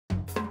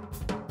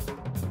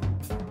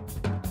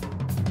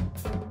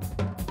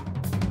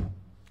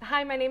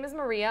Hi, my name is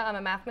Maria. I'm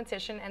a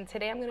mathematician, and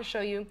today I'm going to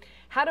show you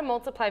how to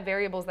multiply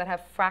variables that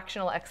have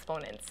fractional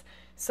exponents.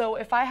 So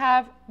if I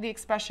have the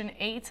expression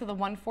a to the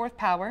 1/4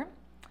 power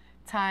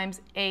times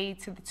a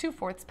to the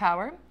 2/4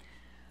 power,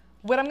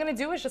 what I'm going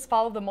to do is just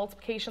follow the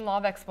multiplication law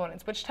of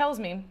exponents, which tells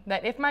me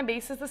that if my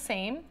base is the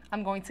same,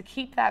 I'm going to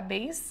keep that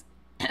base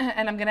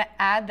and I'm going to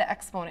add the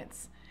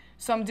exponents.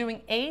 So I'm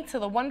doing a to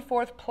the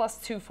 1/4 plus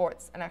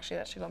 2/4, and actually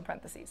that should go in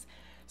parentheses.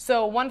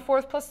 So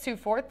 1/4 plus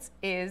 2/4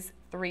 is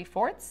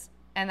 3/4,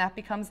 and that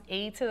becomes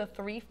a to the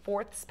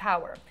 3/4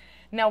 power.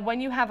 Now when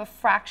you have a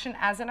fraction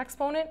as an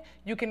exponent,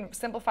 you can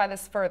simplify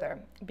this further,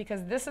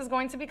 because this is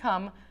going to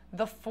become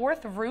the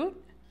 4th root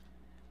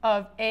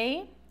of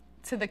a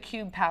to the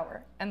cube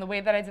power. And the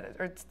way that I did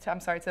it,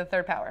 to the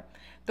 3rd power.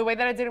 The way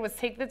that I did it was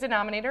take the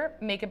denominator,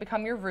 make it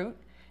become your root,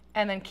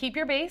 and then keep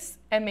your base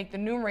and make the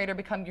numerator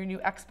become your new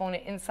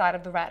exponent inside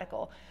of the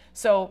radical.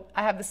 So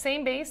I have the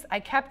same base, I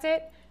kept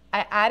it,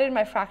 I added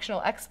my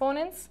fractional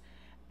exponents,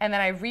 and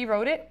then I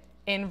rewrote it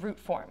in root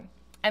form.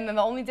 And then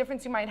the only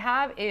difference you might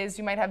have is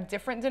you might have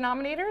different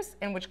denominators,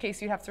 in which case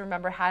you have to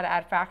remember how to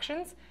add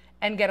fractions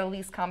and get a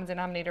least common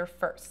denominator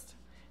first.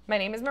 My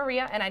name is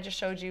Maria, and I just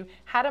showed you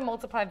how to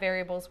multiply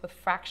variables with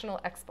fractional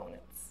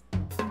exponents.